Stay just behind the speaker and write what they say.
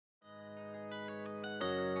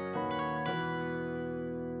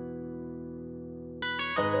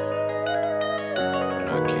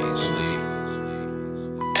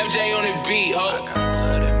MJ on the beat, ho. I got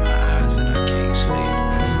blood in my eyes and I can't sleep.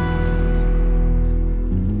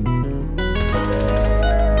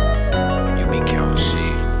 You be counting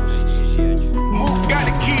sheep. Got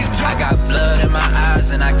the keys, I got blood in my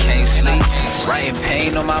eyes and I can't sleep. Writing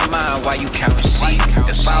pain on my mind while you counting sheep.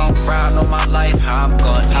 If I don't grind on my life, how I'm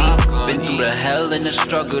gonna eat? Been through the hell and the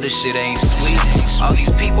struggle, this shit ain't sweet. All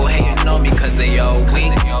these people hating on me cause they all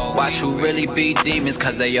weak. Watch who really be demons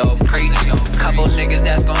cause they all preach. Couple niggas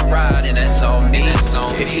that's gon' ride and that's on me.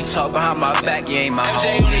 If you talk behind my back, you ain't my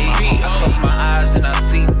homie. I close my eyes and I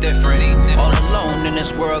see different. All alone in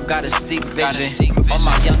this world, gotta seek vision. All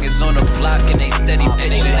my youngins on the block and they steady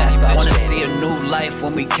bitchin'. Wanna see a new life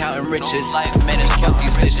when we countin' riches. Man, it's fuck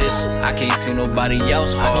these bitches. I can't see nobody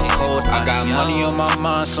else hard cold. I got money on my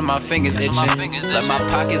mind, so my fingers itching. Let my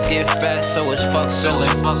pockets get fat, so it's fuck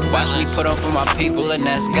feelings. Watch me put on for my people, and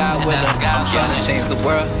that's God willing. I'm trying to change the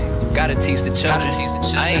world. Gotta teach the children.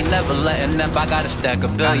 I ain't never letting up, I gotta stack a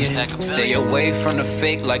billion. Stay away from the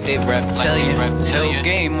fake like they reptilian. Hill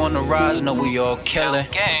game on the rise, know we all killing.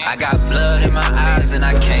 I got blood in my eyes and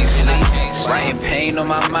I can't sleep. Writing pain on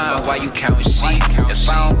my mind while you counting sheep. If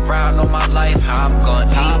I don't grind on my life, how I'm gonna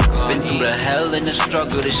eat? Been through the hell and the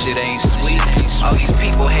struggle, this shit ain't sweet. All these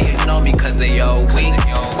people hating on me cause they all weak.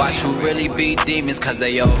 Watch who really be demons cause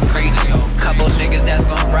they all preach. Couple niggas that's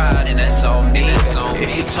gon' ride and that's on me.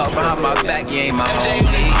 If you talk behind my back, you ain't my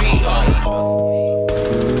homie.